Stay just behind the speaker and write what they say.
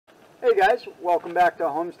Hey guys, welcome back to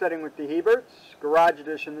Homesteading with the Heberts, Garage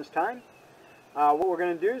Edition this time. What we're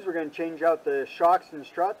going to do is we're going to change out the shocks and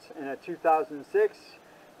struts in a 2006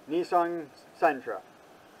 Nissan Sentra.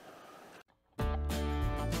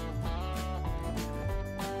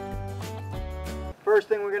 First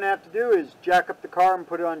thing we're going to have to do is jack up the car and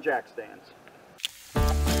put it on jack stands.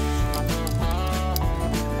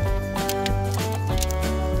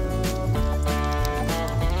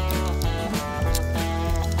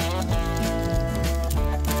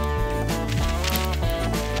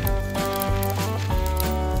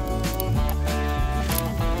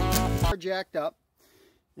 Jacked up,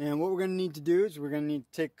 and what we're going to need to do is we're going to need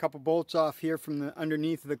to take a couple bolts off here from the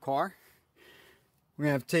underneath of the car. We're going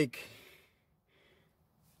to have to take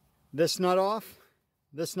this nut off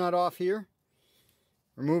here,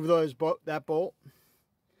 remove that bolt,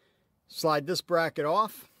 slide this bracket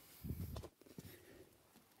off,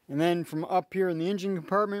 and then from up here in the engine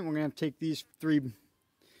compartment we're going to have to take these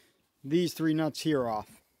three nuts here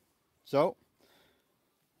off. So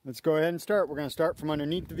let's go ahead and start. We're going to start from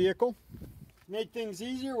underneath the vehicle. To make things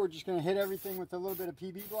easier, we're just going to hit everything with a little bit of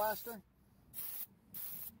PB Blaster.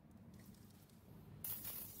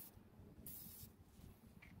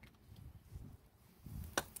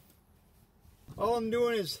 All I'm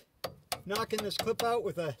doing is knocking this clip out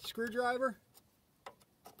with a screwdriver,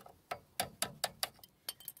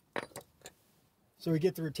 so we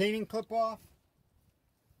get the retaining clip off.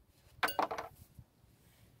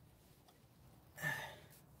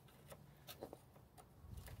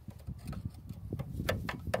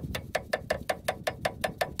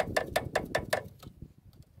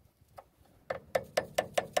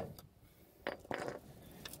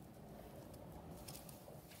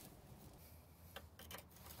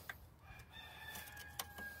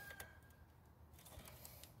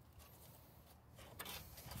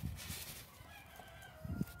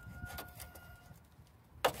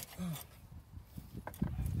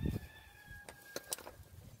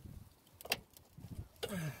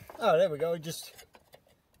 Oh, there we go. Just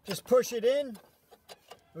push it in.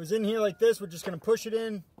 It was in here like this. We're just going to push it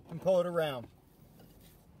in and pull it around.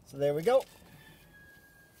 So there we go.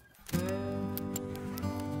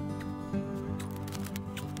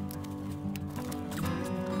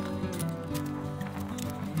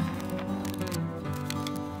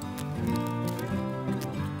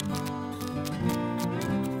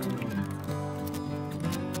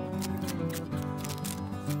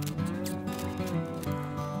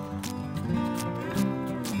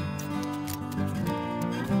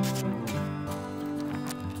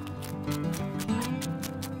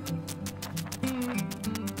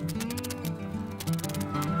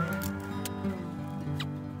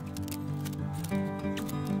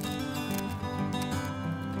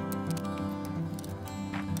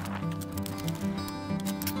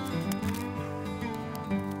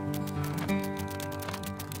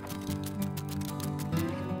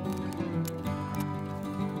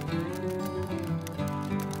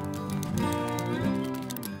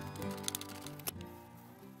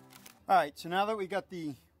 Alright, so now that we got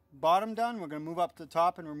the bottom done, we're going to move up to the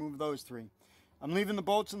top and remove those three. I'm leaving the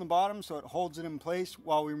bolts in the bottom so it holds it in place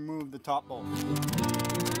while we remove the top bolt.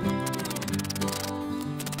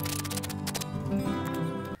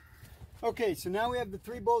 Okay, so now we have the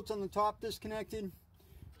three bolts on the top disconnected.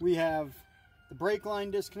 We have the brake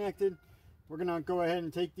line disconnected. We're going to go ahead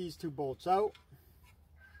and take these two bolts out.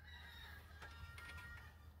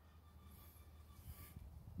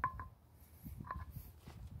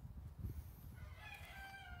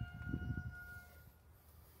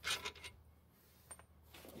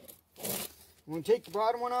 When we take the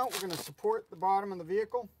bottom one out, we're going to support the bottom of the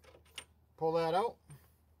vehicle. Pull that out.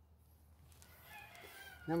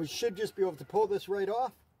 Now we should just be able to pull this right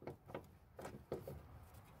off.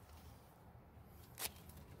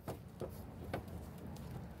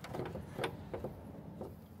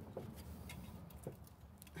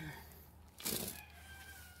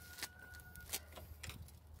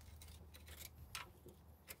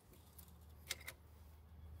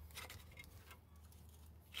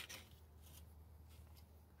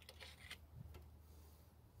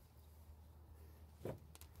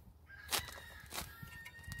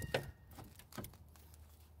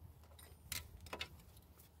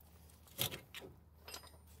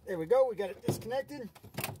 There we go, we got it disconnected.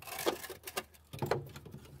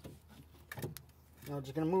 Now I'm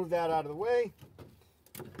just going to move that out of the way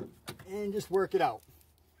and just work it out.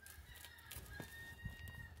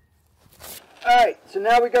 Alright, so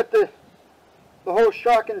now we got the whole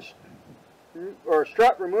shock and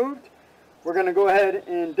strut removed. We're going to go ahead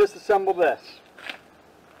and disassemble this.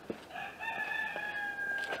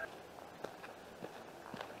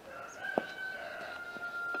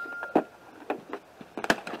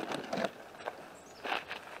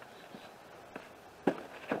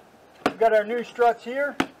 got our new struts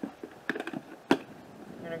here. I'm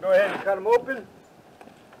going to go ahead and cut them open.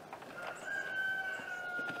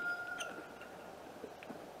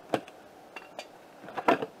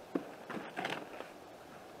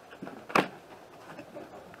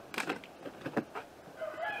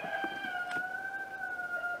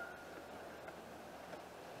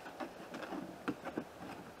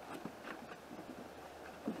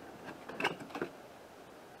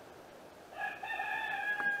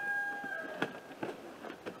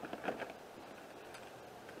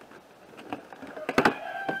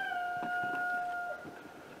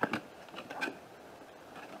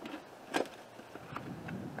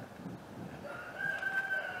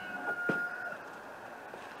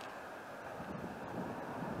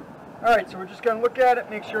 Alright, so we're just going to look at it,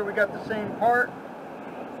 make sure we got the same part.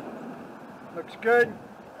 Looks good.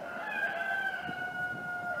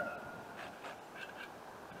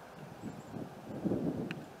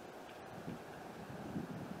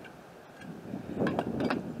 I'm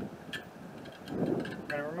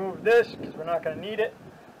going to remove this because we're not going to need it.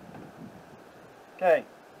 Okay.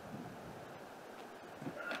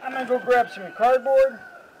 I'm going to go grab some cardboard.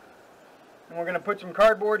 And we're going to put some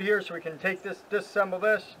cardboard here so we can take this, disassemble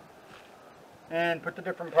this, and put the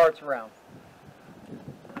different parts around.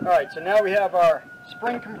 Alright, so now we have our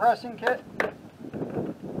spring compressing kit. Go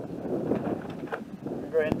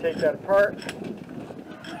ahead and take that apart.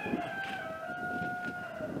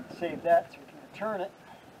 Save that so we can return it.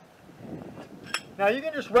 Now you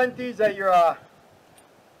can just rent these at your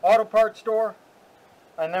auto parts store,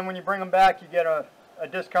 and then when you bring them back you get a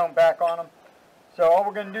discount back on them. So all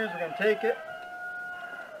we're going to do is we're going to take it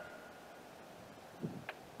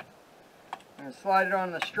and slide it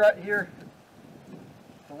on the strut here,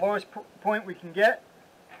 the lowest point we can get.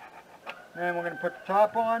 Then we're going to put the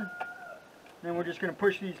top on. Then we're just going to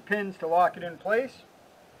push these pins to lock it in place.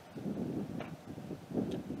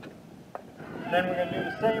 Then we're going to do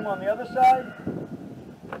the same on the other side.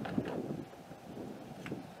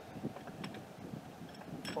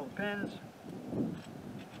 Pull the pins.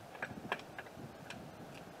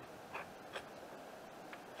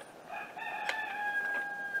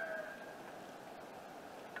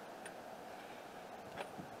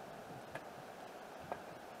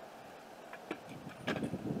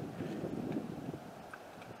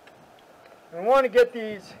 We want to get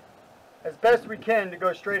these as best we can to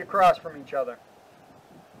go straight across from each other.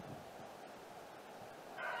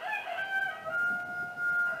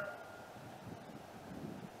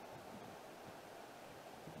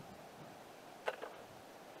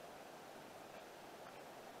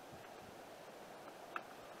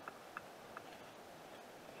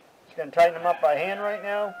 Just going to tighten them up by hand right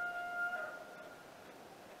now.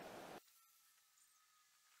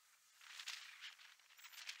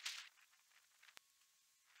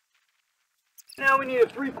 Now we need a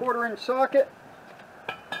 3/4 inch socket.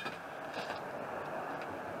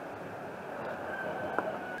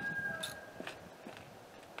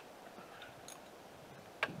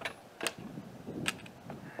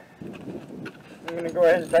 I'm going to go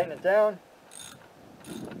ahead and tighten it down.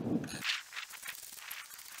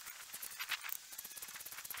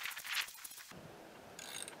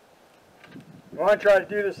 You want to try to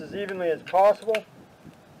do this as evenly as possible.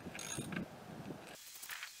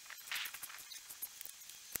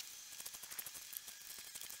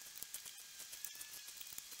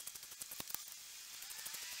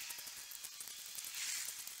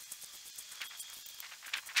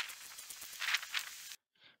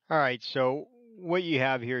 Alright, so what you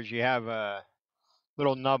have here is you have a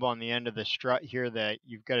little nub on the end of the strut here that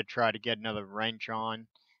you've got to try to get another wrench on,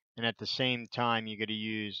 and at the same time you got to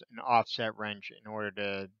use an offset wrench in order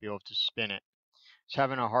to be able to spin it. I was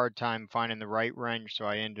having a hard time finding the right wrench, so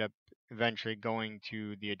I ended up eventually going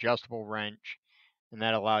to the adjustable wrench, and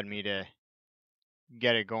that allowed me to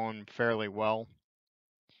get it going fairly well.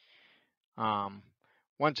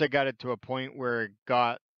 Once I got it to a point where it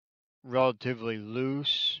got relatively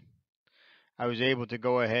loose, I was able to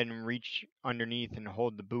go ahead and reach underneath and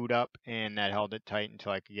hold the boot up, and that held it tight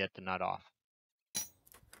until I could get the nut off.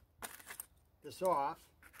 This off.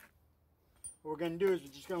 What we're going to do is we're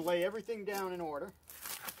just going to lay everything down in order.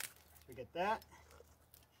 So we get that.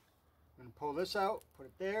 I'm going to pull this out, put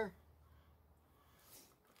it there.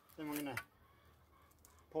 Then we're going to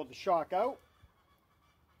pull the shock out.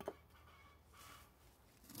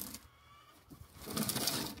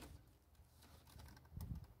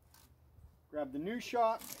 Grab the new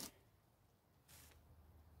shock.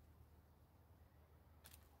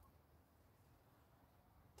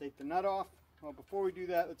 Take the nut off. Well, before we do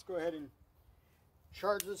that, let's go ahead and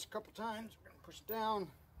charge this a couple times. We're going to push it down,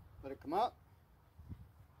 let it come up.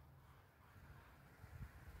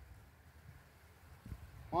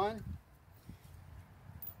 1.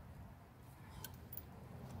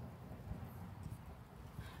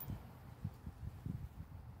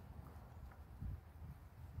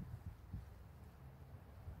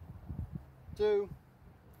 2.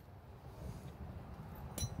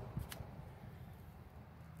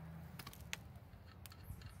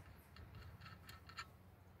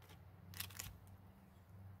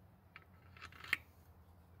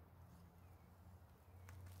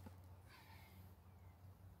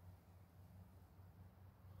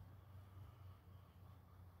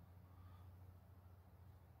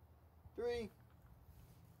 3.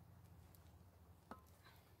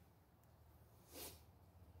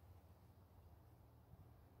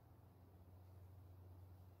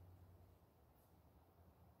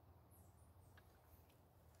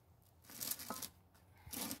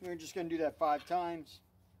 We're just going to do that 5 times.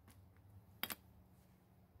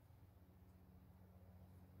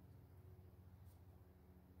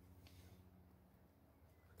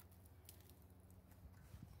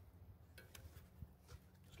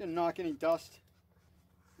 Just going to knock any dust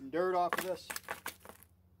and dirt off of this.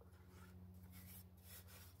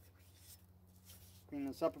 Clean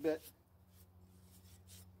this up a bit.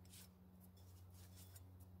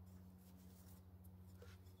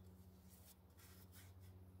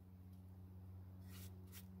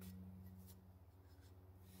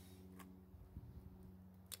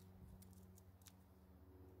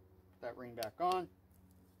 That ring back on.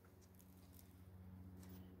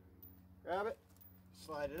 Grab it,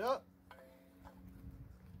 slide it up.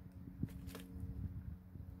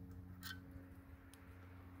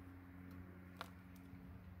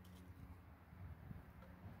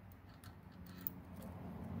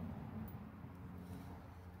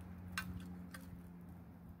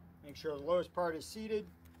 Make sure the lowest part is seated.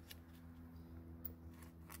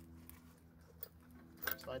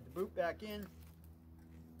 Slide the boot back in.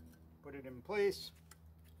 Put it in place.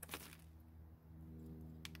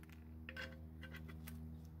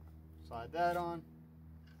 Slide that on.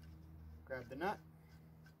 Grab the nut.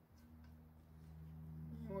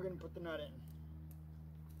 And we're going to put the nut in.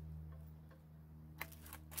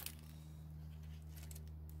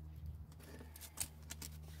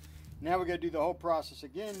 Now we're going to do the whole process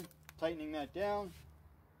again, tightening that down.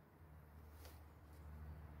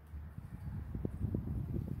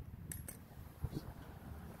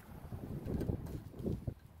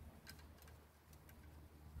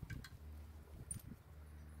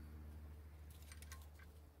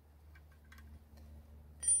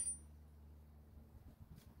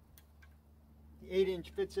 The 8-inch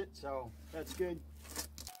fits it, so that's good.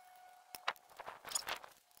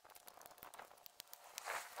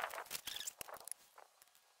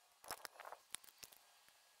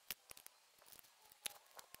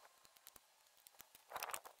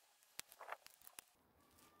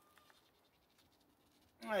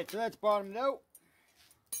 Alright, so that's bottomed out.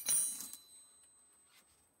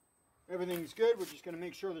 Everything's good. We're just going to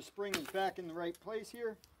make sure the spring is back in the right place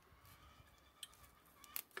here.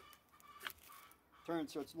 Turn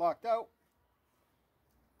so it's locked out.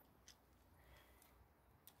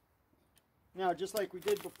 Now, just like we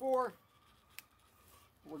did before,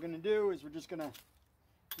 what we're going to do is we're just going to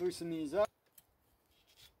loosen these up.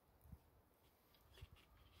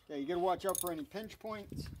 Okay, you got to watch out for any pinch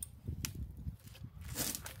points.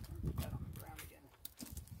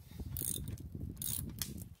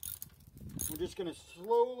 We're just going to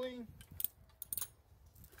slowly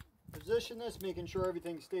position this, making sure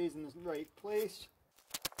everything stays in the right place.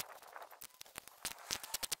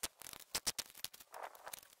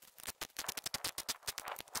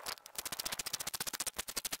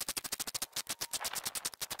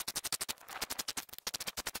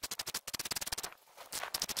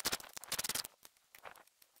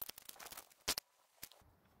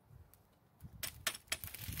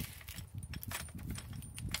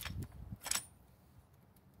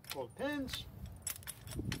 Pull the pins,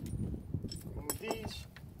 move these.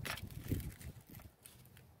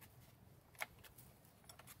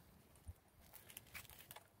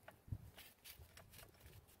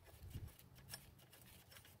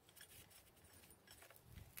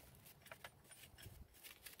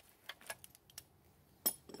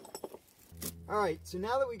 All right, so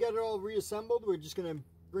now that we got it all reassembled, we're just gonna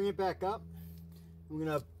bring it back up. We're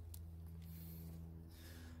gonna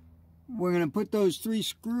put those 3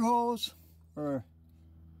 screw holes or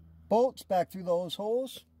bolts back through those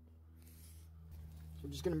holes. So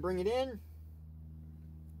we're just gonna bring it in,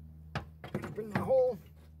 bring the hole,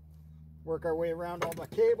 work our way around all the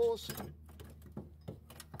cables.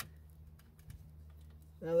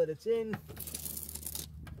 Now that it's in,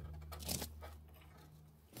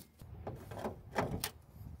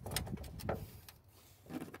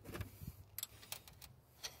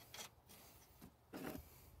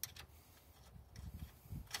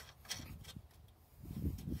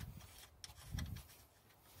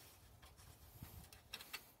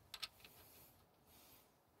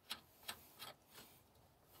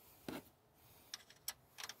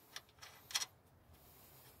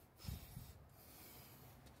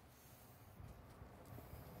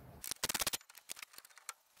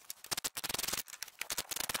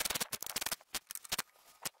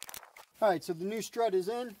 Alright, so the new strut is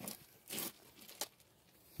in.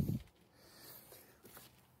 I'm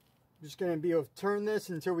just going to be able to turn this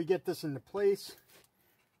until we get this into place.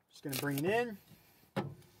 Just going to bring it in.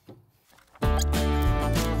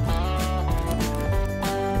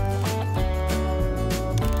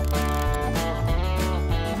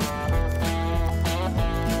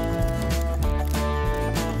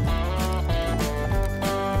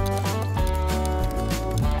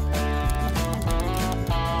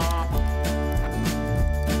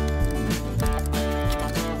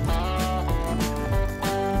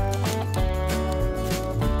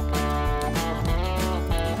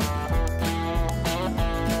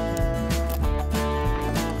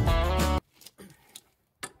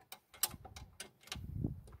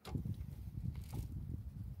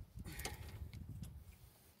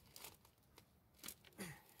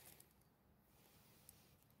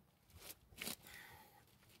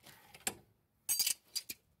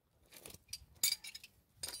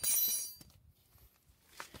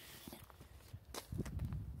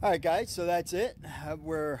 Alright guys, so that's it.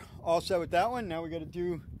 We're all set with that one. Now we got to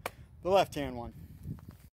do the left hand one.